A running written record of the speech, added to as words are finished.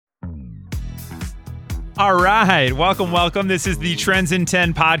All right. Welcome. This is the Trends in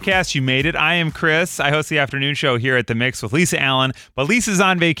 10 podcast. You made it. I am Chris. I host the afternoon show here at The Mix with Lisa Allen, but Lisa's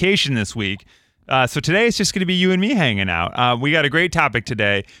on vacation this week. So today it's just going to be you and me hanging out. We got a great topic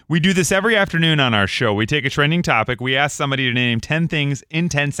today. We do this every afternoon on our show. We take a trending topic. We ask somebody to name 10 things in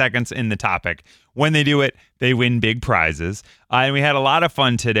 10 seconds in the topic. When they do it, they win big prizes. And we had a lot of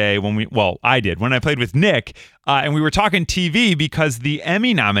fun today I did, when I played with Nick. And we were talking TV because the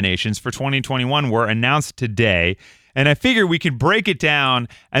Emmy nominations for 2021 were announced today. And I figured we could break it down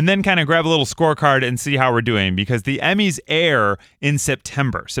and then kind of grab a little scorecard and see how we're doing, because the Emmys air in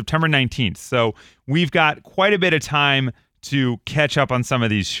September 19th. So we've got quite a bit of time to catch up on some of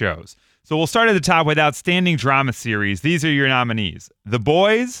these shows. So we'll start at the top with Outstanding Drama Series. These are your nominees: The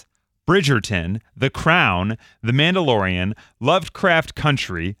Boys, Bridgerton, The Crown, The Mandalorian, Lovecraft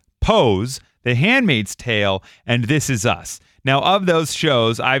Country, Pose, The Handmaid's Tale, and This Is Us. Now, of those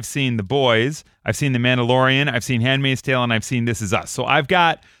shows, I've seen The Boys, I've seen The Mandalorian, I've seen Handmaid's Tale, and I've seen This Is Us. So I've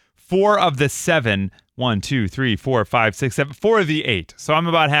got 4 of the 7, 1, 2, 3, 4, 5, 6, 7, 4 of the 8. So I'm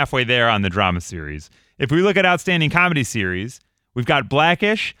about halfway there on the drama series. If we look at Outstanding Comedy Series, we've got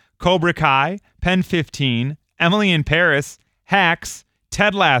Blackish, Cobra Kai, Pen 15, Emily in Paris, Hacks,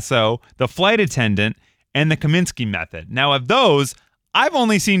 Ted Lasso, The Flight Attendant, and The Kominsky Method. Now, of those, I've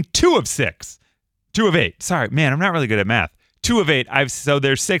only seen 2 of 6. 2 of 8. Sorry, man, I'm not really good at math. 2 of 8. So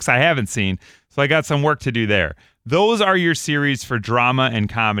there's 6 I haven't seen. So I got some work to do there. Those are your series for drama and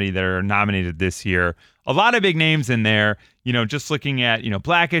comedy that are nominated this year. A lot of big names in there. Just looking at,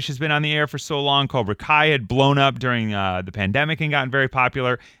 Blackish has been on the air for so long. Cobra Kai had blown up during the pandemic and gotten very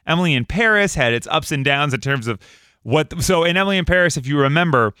popular. Emily in Paris had its ups and downs in terms of so in Emily in Paris, if you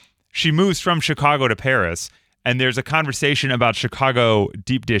remember, she moves from Chicago to Paris. And there's a conversation about Chicago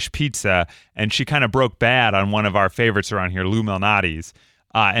deep dish pizza, and she kind of broke bad on one of our favorites around here, Lou Malnati's.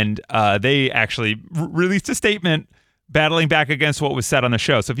 And they actually released a statement battling back against what was said on the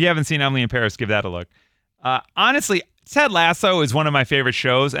show. So if you haven't seen Emily in Paris, give that a look. Honestly, Ted Lasso is one of my favorite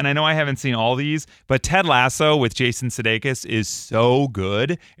shows, and I know I haven't seen all these, but Ted Lasso with Jason Sudeikis is so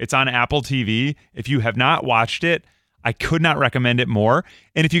good. It's on Apple TV. If you have not watched it, I could not recommend it more.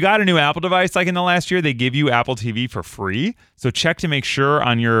 And if you got a new Apple device like in the last year, they give you Apple TV for free. So check to make sure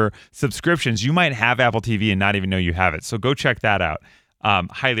on your subscriptions. You might have Apple TV and not even know you have it. So go check that out.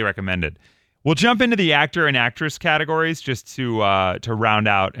 Highly recommended. We'll jump into the actor and actress categories just to round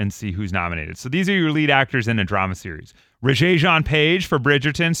out and see who's nominated. So these are your lead actors in a drama series. Regé-Jean Page for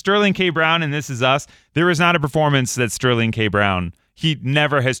Bridgerton, Sterling K. Brown in This Is Us. There is not a performance that Sterling K. Brown, he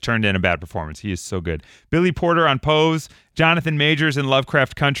never has turned in a bad performance. He is so good. Billy Porter on Pose, Jonathan Majors in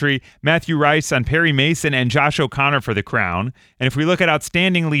Lovecraft Country, Matthew Rice on Perry Mason, and Josh O'Connor for The Crown. And if we look at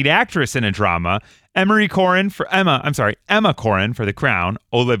Outstanding Lead Actress in a Drama, Emma Corrin for The Crown,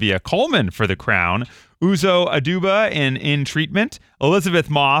 Olivia Colman for The Crown, Uzo Aduba in Treatment, Elizabeth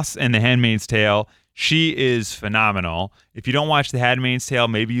Moss in The Handmaid's Tale. She is phenomenal. If you don't watch The Handmaid's Tale,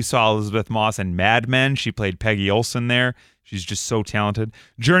 maybe you saw Elizabeth Moss in Mad Men. She played Peggy Olson there. She's just so talented.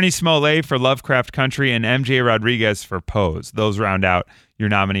 Journey Smollett for Lovecraft Country and MJ Rodriguez for Pose. Those round out your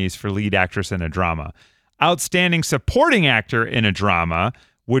nominees for lead actress in a drama. Outstanding supporting actor in a drama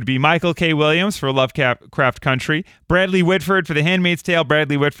would be Michael K. Williams for Lovecraft Country, Bradley Whitford for The Handmaid's Tale.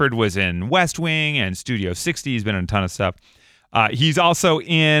 Bradley Whitford was in West Wing and Studio 60. He's been in a ton of stuff. He's also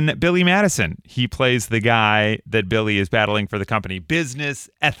in Billy Madison. He plays the guy that Billy is battling for the company Business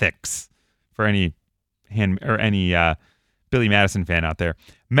Ethics, for any Billy Madison fan out there.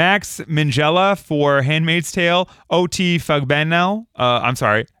 Max Minghella for Handmaid's Tale. O.T. Fagbenle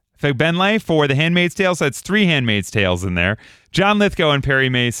for The Handmaid's Tale. So that's 3 Handmaid's Tales in there. John Lithgow and Perry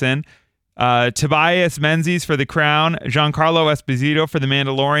Mason. Tobias Menzies for The Crown. Giancarlo Esposito for The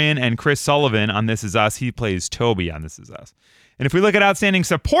Mandalorian. And Chris Sullivan on This Is Us. He plays Toby on This Is Us. And if we look at Outstanding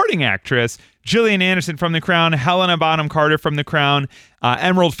Supporting Actress, Gillian Anderson from The Crown, Helena Bonham Carter from The Crown,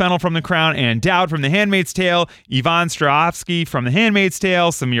 Emerald Fennell from The Crown, Ann Dowd from The Handmaid's Tale, Yvonne Strahovski from The Handmaid's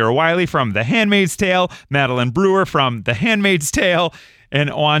Tale, Samira Wiley from The Handmaid's Tale, Madeline Brewer from The Handmaid's Tale,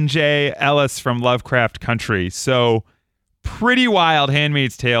 and Oonjay Ellis from Lovecraft Country. So pretty wild.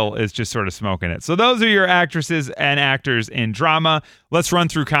 Handmaid's Tale is just sort of smoking it. So those are your actresses and actors in drama. Let's run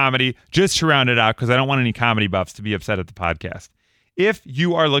through comedy just to round it out, because I don't want any comedy buffs to be upset at the podcast. If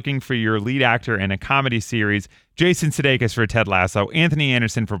you are looking for your lead actor in a comedy series, Jason Sudeikis for Ted Lasso, Anthony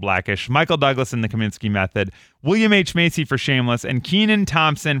Anderson for Blackish, Michael Douglas in The Kominsky Method, William H. Macy for Shameless, and Kenan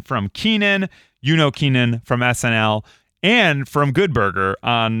Thompson from Kenan, Kenan from SNL, and from Good Burger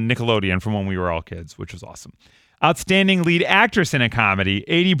on Nickelodeon from when we were all kids, which was awesome. Outstanding lead actress in a comedy,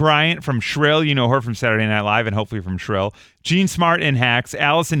 Adie Bryant from Shrill. You know her from Saturday Night Live and hopefully from Shrill. Jean Smart in Hacks.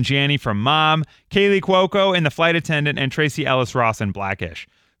 Allison Janney from Mom. Kaylee Cuoco in The Flight Attendant. And Tracy Ellis Ross in Blackish.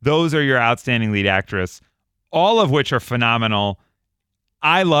 Those are your outstanding lead actress, all of which are phenomenal.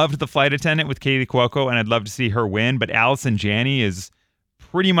 I loved The Flight Attendant with Kaylee Cuoco, and I'd love to see her win. But Allison Janney is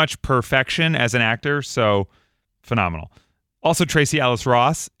pretty much perfection as an actor, so phenomenal. Also, Tracy Ellis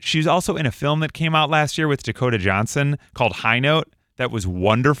Ross. She's also in a film that came out last year with Dakota Johnson called High Note that was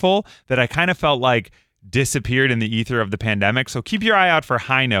wonderful, that I kind of felt like disappeared in the ether of the pandemic. So keep your eye out for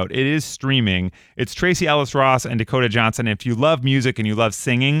High Note. It is streaming. It's Tracy Ellis Ross and Dakota Johnson. If you love music and you love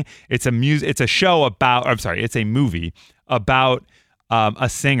singing, it's a movie about a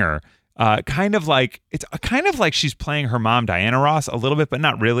singer. Kind of like she's playing her mom, Diana Ross, a little bit, but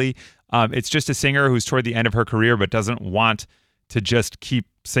not really. It's just a singer who's toward the end of her career, but doesn't want to just keep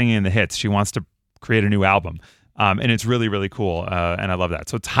singing the hits. She wants to create a new album. And it's really, really cool. And I love that.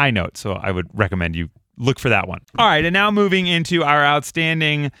 So it's High Note. So I would recommend you look for that one. All right. And now moving into our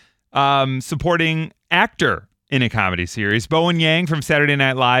outstanding supporting actor in a comedy series. Bowen Yang from Saturday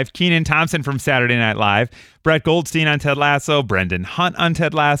Night Live, Kenan Thompson from Saturday Night Live, Brett Goldstein on Ted Lasso, Brendan Hunt on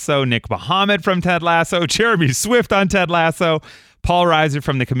Ted Lasso, Nick Mohammed from Ted Lasso, Jeremy Swift on Ted Lasso, Paul Reiser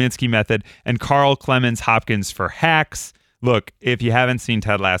from The Kaminsky Method, and Carl Clemens Hopkins for Hacks. Look, if you haven't seen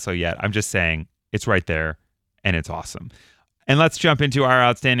Ted Lasso yet, I'm just saying it's right there and it's awesome. And let's jump into our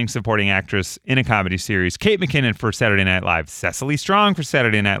outstanding supporting actress in a comedy series. Kate McKinnon for Saturday Night Live, Cecily Strong for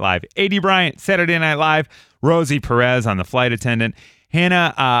Saturday Night Live, Adie Bryant, Saturday Night Live, Rosie Perez on The Flight Attendant,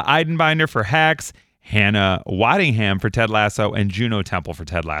 Hannah Eidenbinder for Hacks, Hannah Waddingham for Ted Lasso, and Juno Temple for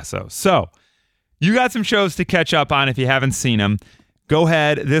Ted Lasso. So you got some shows to catch up on if you haven't seen them. Go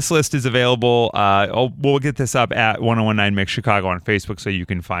ahead. This list is available. We'll get this up at 1019 Mix Chicago on Facebook so you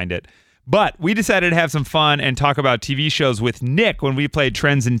can find it. But we decided to have some fun and talk about TV shows with Nick when we played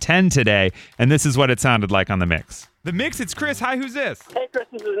Trends in 10 today, and this is what it sounded like on The Mix. The Mix, it's Chris. Hi, who's this? Hey, Chris,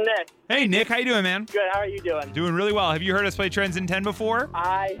 this is Nick. Hey, Nick, how you doing, man? Good, how are you doing? Doing really well. Have you heard us play Trends in 10 before?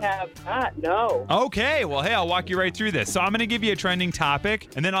 I have not, no. Okay, well, hey, I'll walk you right through this. So I'm going to give you a trending topic,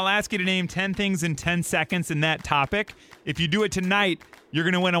 and then I'll ask you to name 10 things in 10 seconds in that topic. If you do it tonight, you're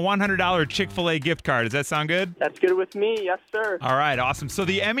going to win a $100 Chick-fil-A gift card. Does that sound good? That's good with me, yes, sir. All right, awesome. So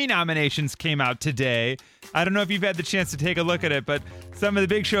the Emmy nominations came out today. I don't know if you've had the chance to take a look at it, but some of the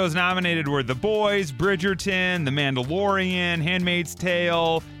big shows nominated were The Boys, Bridgerton, The Mandalorian, Handmaid's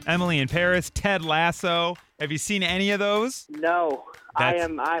Tale, Emily in Paris, Ted Lasso. Have you seen any of those? No,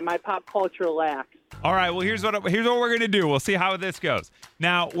 my pop culture lacks. All right, well, here's what we're going to do. We'll see how this goes.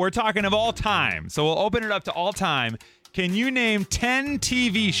 Now, we're talking of all time, so we'll open it up to all time. Can you name 10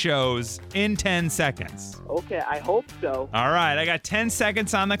 TV shows in 10 seconds? Okay, I hope so. All right, I got 10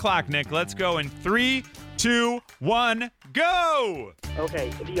 seconds on the clock, Nick. Let's go in 3, 2, 1, go!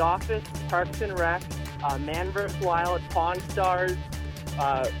 Okay, The Office, Parks and Rec, Man vs. Wild, Pawn Stars,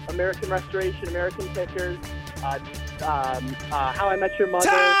 American Restoration, American Pickers, How I Met Your Mother.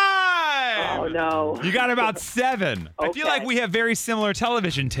 Time! Oh, no. You got about 7. Okay. I feel like we have very similar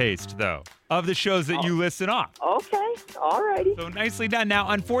television taste, though, of the shows that you listed off. Okay, all righty. So nicely done. Now,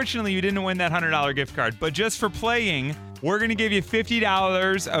 unfortunately, you didn't win that $100 gift card, but just for playing, we're going to give you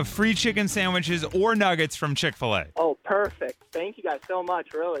 $50 of free chicken sandwiches or nuggets from Chick-fil-A. Oh, perfect. Thank you guys so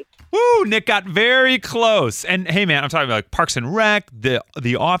much, really. Woo! Nick got very close. And hey, man, I'm talking about like Parks and Rec,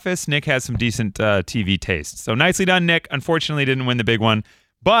 The Office. Nick has some decent TV taste. So nicely done, Nick. Unfortunately, didn't win the big one.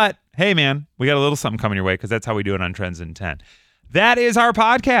 But hey, man, we got a little something coming your way because that's how we do it on Trends in 10. That is our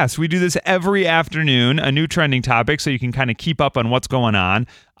podcast. We do this every afternoon, a new trending topic, so you can kind of keep up on what's going on.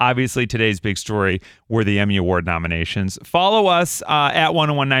 Obviously, today's big story were the Emmy Award nominations. Follow us at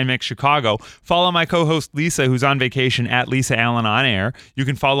 1019 Mix Chicago. Follow my co-host Lisa, who's on vacation, at Lisa Allen On Air. You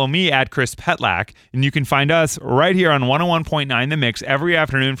can follow me at Chris Petlak, and you can find us right here on 101.9 The Mix every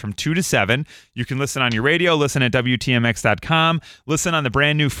afternoon from 2 to 7. You can listen on your radio, listen at WTMX.com, listen on the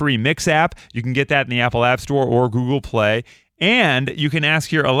brand new free Mix app. You can get that in the Apple App Store or Google Play. And you can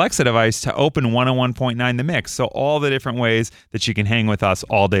ask your Alexa device to open 101.9 The Mix. So all the different ways that you can hang with us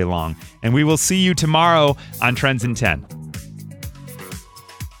all day long. And we will see you tomorrow on Trends in 10.